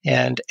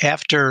 And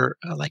after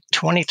like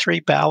 23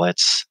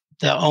 ballots,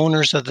 the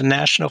owners of the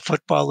National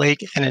Football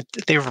League, and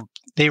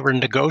they were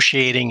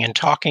negotiating and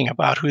talking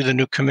about who the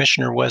new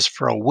commissioner was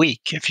for a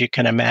week, if you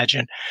can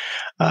imagine.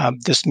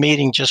 This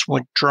meeting just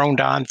droned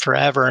on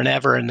forever and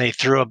ever, and they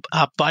threw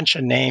a bunch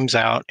of names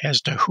out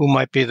as to who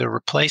might be the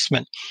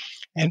replacement.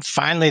 And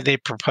finally, they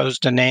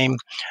proposed a name,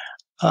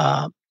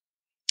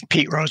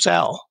 Pete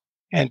Rozelle.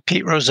 And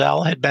Pete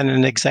Rozelle had been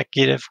an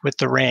executive with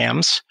the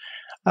Rams.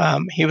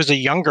 He was a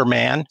younger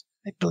man.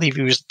 I believe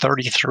he was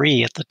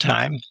 33 at the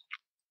time.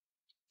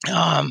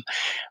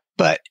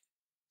 But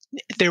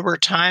there were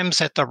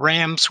times at the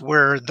Rams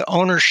where the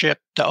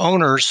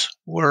owners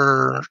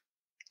were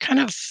kind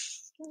of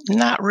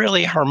not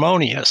really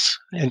harmonious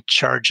in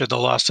charge of the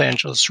Los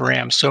Angeles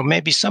Rams. So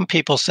maybe some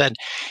people said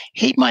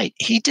he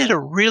did a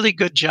really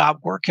good job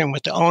working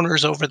with the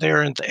owners over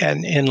there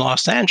in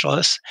Los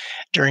Angeles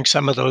during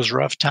some of those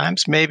rough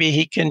times. Maybe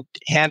he can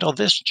handle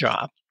this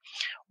job.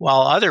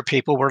 While other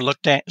people were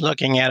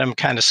looking at him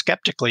kind of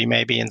skeptically,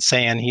 maybe, and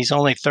saying he's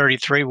only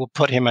 33, we'll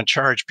put him in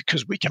charge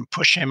because we can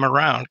push him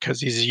around because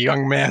he's a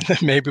young man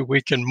that maybe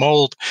we can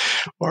mold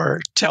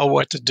or tell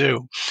what to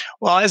do.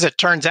 Well, as it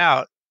turns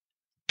out,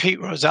 Pete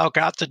Rozelle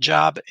got the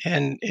job,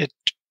 and it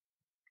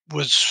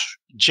was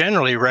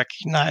generally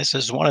recognized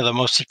as one of the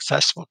most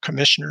successful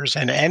commissioners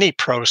in any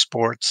pro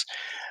sports,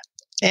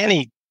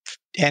 any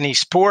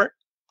sport,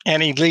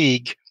 any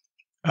league,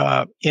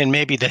 in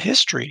maybe the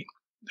history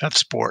of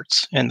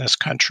sports in this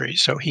country.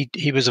 So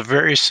he was a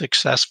very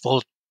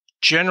successful,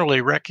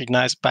 generally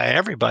recognized by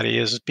everybody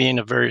as being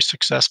a very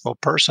successful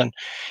person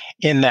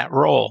in that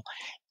role.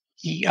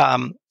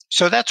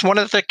 So that's one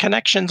of the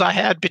connections I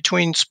had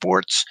between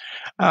sports,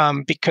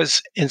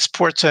 because in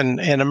sports and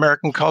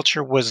American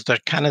culture was the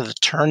kind of the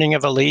turning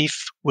of a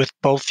leaf with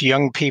both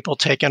young people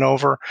taking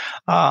over.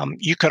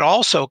 You could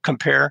also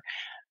compare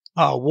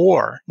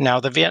war. Now,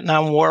 the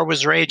Vietnam War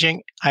was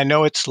raging. I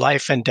know it's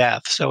life and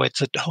death, so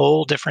it's a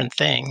whole different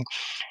thing.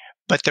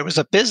 But there was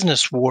a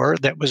business war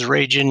that was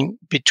raging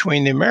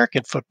between the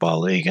American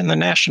Football League and the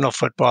National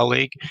Football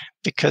League,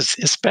 because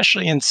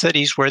especially in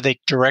cities where they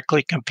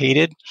directly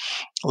competed,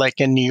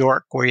 like in New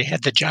York, where you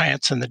had the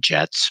Giants and the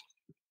Jets,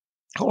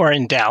 or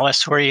in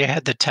Dallas, where you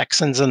had the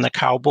Texans and the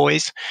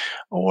Cowboys,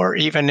 or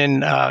even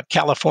in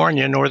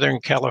California, Northern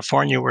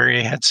California, where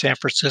you had San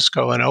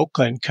Francisco and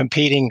Oakland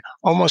competing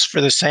almost for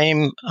the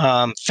same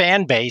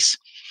fan base.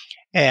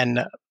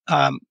 And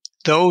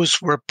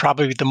those were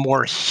probably the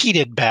more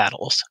heated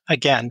battles.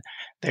 Again,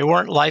 they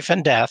weren't life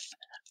and death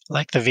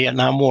like the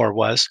Vietnam War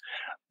was,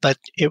 but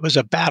it was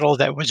a battle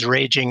that was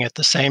raging at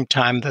the same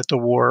time that the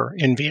war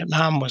in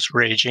Vietnam was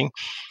raging.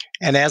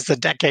 And as the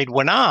decade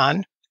went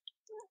on,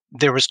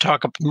 there was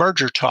talk of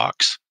merger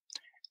talks.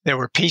 There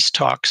were peace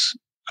talks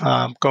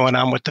going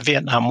on with the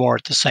Vietnam War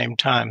at the same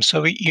time.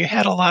 So you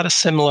had a lot of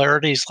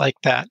similarities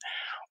like that,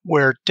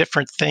 where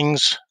different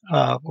things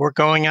were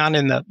going on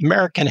in the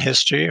American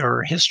history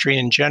or history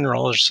in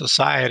general or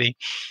society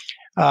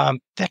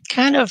that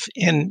kind of,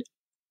 in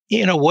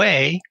a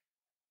way,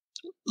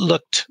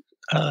 looked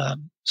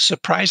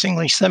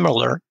surprisingly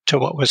similar to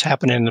what was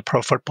happening in the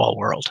pro football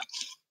world.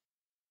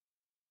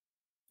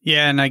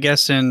 Yeah, and I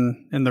guess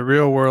in the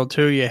real world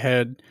too, you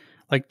had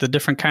like the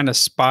different kind of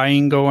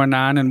spying going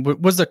on. And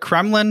was the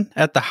Kremlin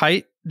at the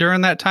height during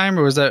that time,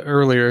 or was that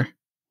earlier?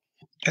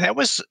 That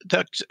was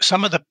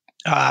some of the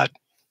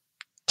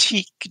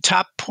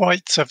top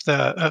points of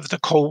the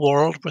Cold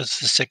War was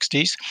the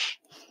 60s.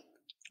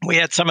 We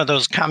had some of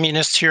those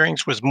communist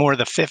hearings was more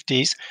the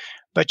 50s,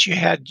 but you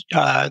had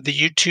the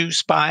U-2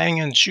 spying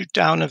and shoot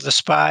down of the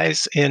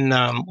spies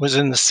was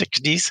in the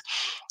 60s.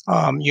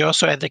 You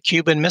also had the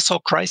Cuban Missile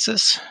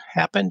Crisis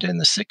happened in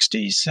the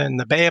 60s, and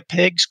the Bay of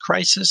Pigs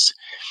crisis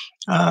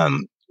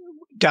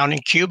down in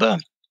Cuba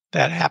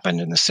that happened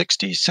in the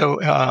 60s. So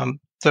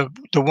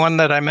the one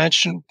that I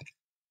mentioned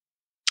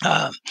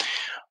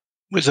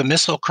was a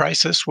missile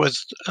crisis,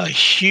 was a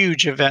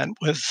huge event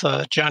with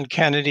John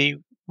Kennedy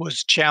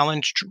was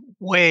challenged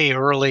way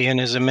early in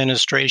his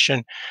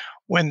administration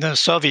when the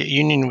Soviet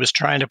Union was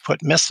trying to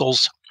put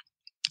missiles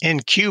in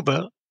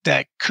Cuba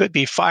that could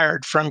be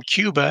fired from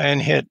Cuba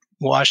and hit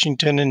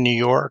Washington and New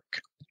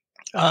York.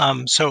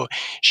 So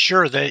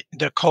sure, the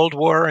Cold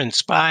War and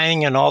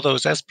spying and all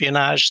those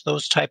espionage,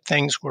 those type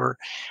things were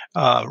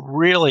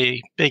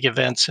really big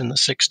events in the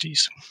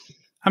 60s.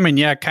 I mean,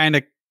 yeah, kind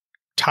of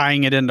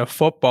tying it into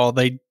football,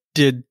 they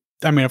did.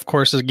 I mean, of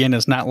course, again,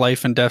 it's not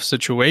life and death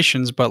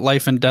situations, but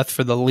life and death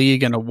for the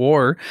league in a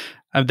war.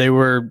 They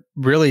were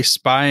really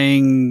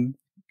spying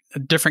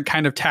different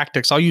kind of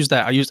tactics. I'll use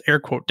air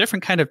quote,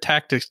 different kind of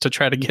tactics to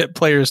try to get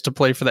players to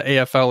play for the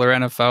AFL or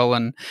NFL.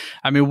 And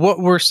I mean, what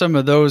were some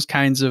of those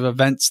kinds of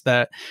events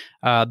that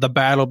the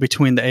battle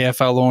between the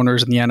AFL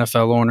owners and the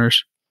NFL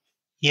owners?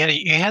 Yeah,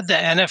 you had the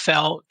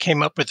NFL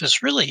came up with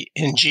this really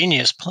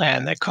ingenious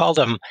plan. They called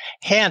them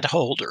hand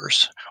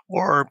holders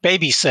or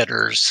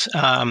babysitters.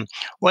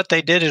 What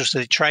they did is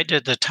they tried to,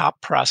 the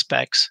top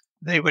prospects,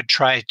 they would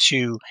try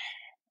to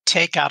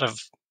take out of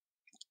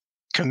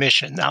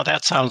commission. Now,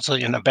 that sounds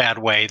in a bad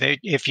way.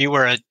 If you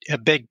were a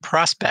big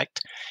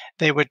prospect,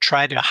 they would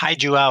try to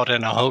hide you out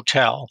in a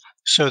hotel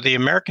so the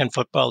American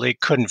Football League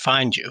couldn't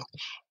find you.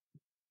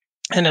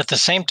 And at the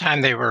same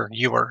time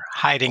you were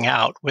hiding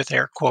out, with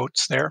air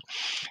quotes there,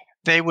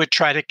 they would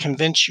try to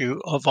convince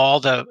you of all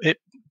the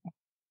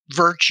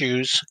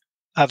virtues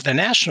of the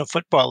National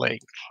Football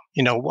League.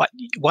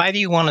 Why do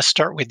you want to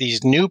start with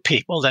these new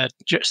people that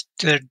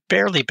they've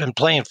barely been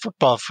playing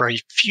football for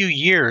a few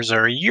years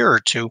or a year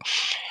or two?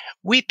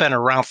 We've been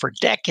around for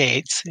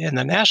decades in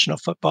the National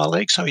Football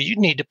League, so you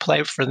need to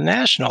play for the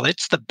National.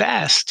 It's the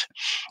best.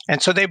 And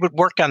so they would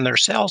work on their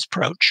sales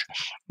approach.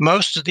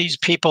 Most of these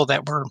people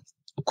that were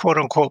quote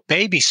unquote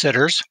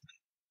babysitters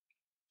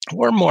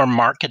were more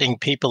marketing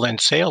people and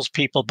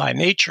salespeople by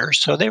nature.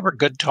 So they were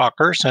good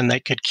talkers, and they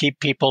could keep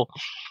people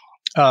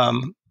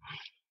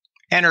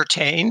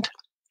entertained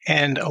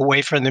and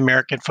away from the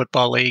American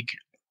Football League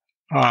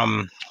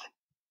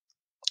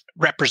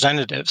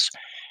representatives.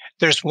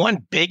 There's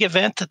one big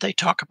event that they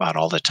talk about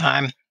all the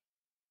time.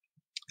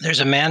 There's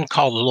a man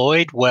called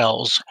Lloyd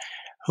Wells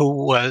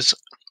who was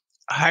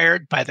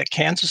hired by the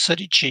Kansas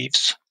City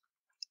Chiefs,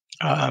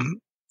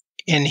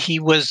 and he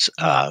was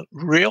a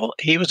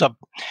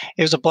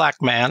black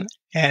man,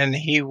 and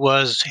he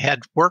had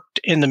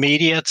worked in the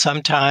media at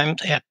some time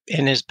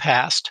in his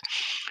past,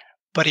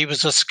 but he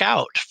was a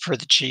scout for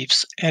the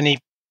Chiefs, and he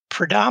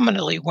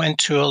predominantly went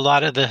to a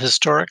lot of the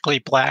historically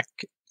black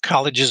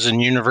colleges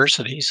and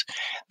universities.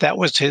 That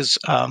was his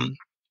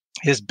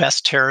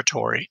best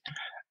territory,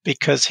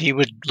 because he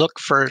would look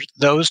for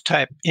those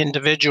type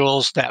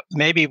individuals that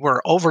maybe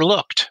were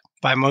overlooked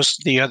by most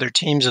of the other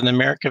teams in the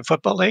American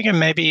Football League and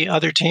maybe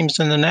other teams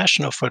in the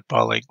National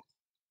Football League.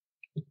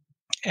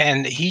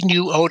 And he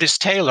knew Otis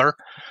Taylor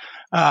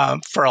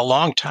for a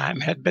long time,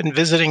 had been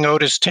visiting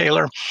Otis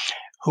Taylor,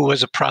 who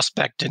was a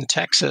prospect in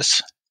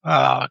Texas,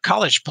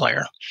 college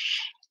player.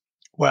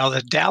 Well,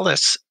 the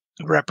Dallas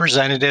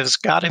representatives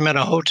got him in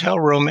a hotel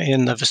room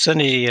in the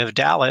vicinity of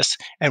Dallas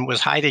and was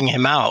hiding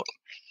him out.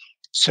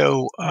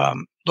 So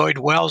Lloyd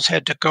Wells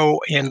had to go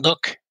and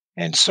look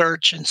and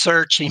search and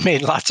search. He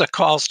made lots of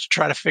calls to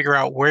try to figure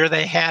out where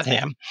they had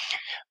him,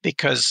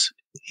 because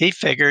he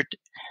figured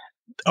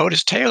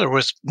Otis Taylor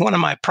was one of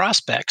my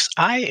prospects.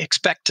 I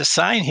expect to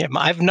sign him.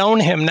 I've known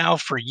him now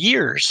for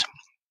years.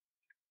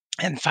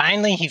 And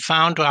finally, he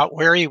found out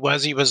where he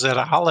was. He was at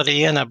a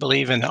Holiday Inn, I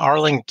believe, in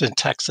Arlington,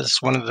 Texas,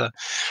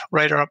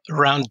 right up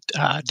around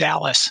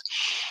Dallas.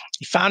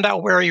 He found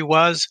out where he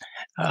was.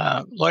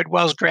 Lloyd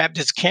Wells grabbed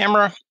his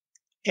camera,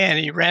 and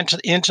he ran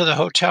into the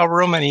hotel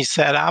room, and he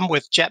said, "I'm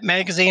with Jet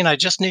Magazine. I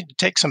just need to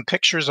take some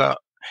pictures of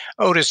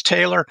Otis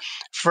Taylor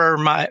for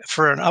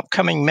an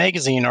upcoming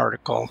magazine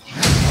article."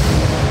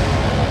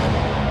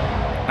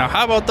 Now,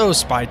 how about those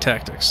spy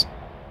tactics?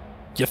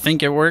 You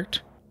think it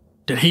worked?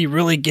 Did he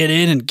really get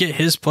in and get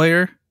his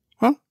player?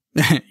 Well,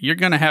 you're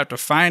going to have to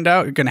find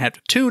out. You're going to have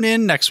to tune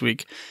in next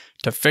week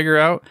to figure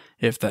out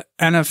if the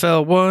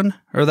NFL won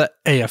or the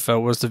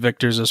AFL was the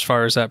victors as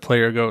far as that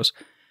player goes.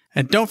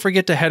 And don't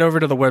forget to head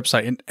over to the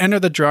website and enter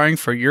the drawing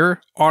for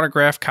your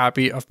autographed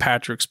copy of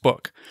Patrick's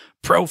book,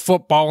 Pro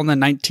Football in the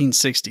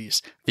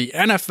 1960s, the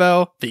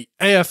NFL, the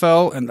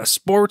AFL, and the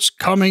Sports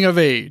Coming of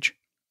Age.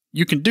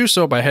 You can do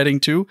so by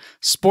heading to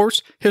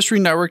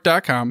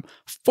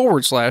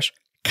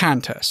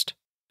sportshistorynetwork.com/contest.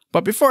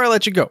 But before I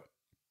let you go,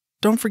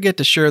 don't forget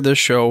to share this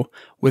show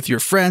with your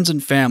friends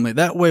and family.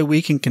 That way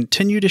we can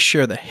continue to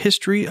share the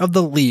history of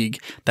the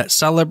league that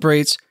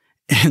celebrates,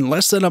 in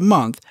less than a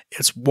month,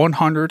 its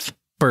 100th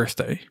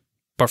birthday.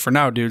 But for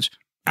now, dudes,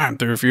 I'm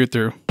through if you're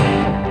through.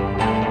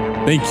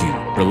 Thank you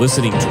for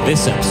listening to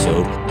this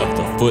episode of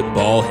the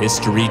Football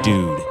History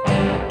Dude.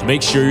 To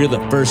make sure you're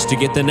the first to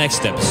get the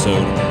next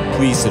episode,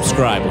 please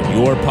subscribe on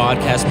your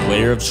podcast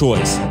player of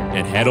choice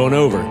and head on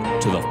over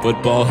to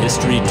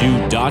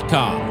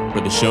thefootballhistorydude.com for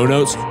the show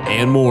notes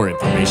and more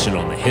information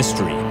on the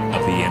history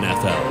of the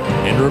NFL.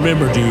 And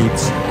remember,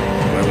 dudes,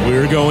 where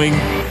we're going,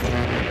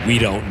 we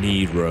don't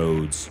need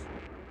roads.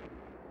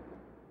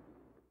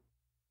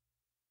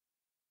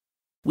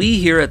 We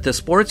here at the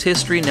Sports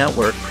History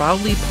Network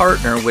proudly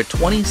partner with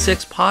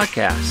 26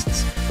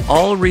 podcasts,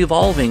 all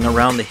revolving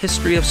around the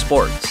history of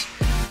sports.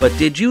 But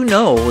did you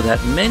know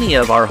that many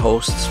of our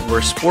hosts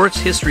were sports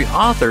history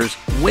authors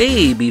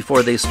way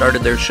before they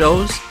started their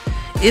shows?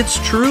 It's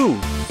true.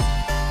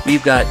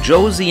 We've got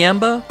Joe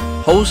Ziemba,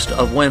 host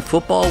of When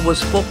Football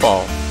Was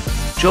Football,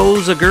 Joe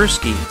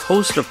Zagurski,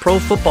 host of Pro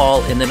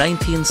Football in the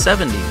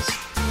 1970s,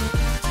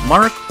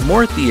 Mark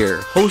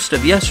Morthier, host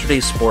of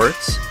Yesterday's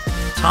Sports,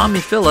 Tommy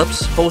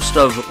Phillips, host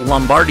of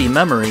Lombardi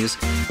Memories,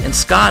 and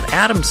Scott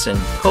Adamson,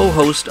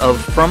 co-host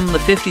of From the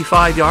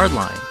 55-Yard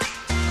Line.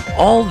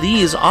 All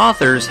these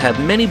authors have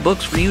many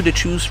books for you to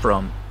choose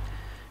from.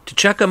 To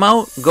check them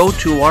out, go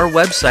to our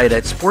website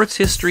at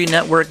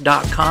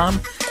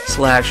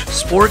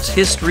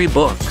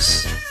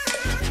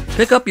sportshistorynetwork.com/sportshistorybooks.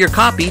 Pick up your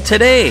copy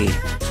today.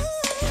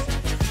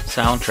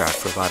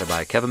 Soundtrack provided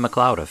by Kevin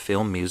MacLeod of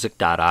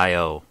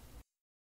filmmusic.io.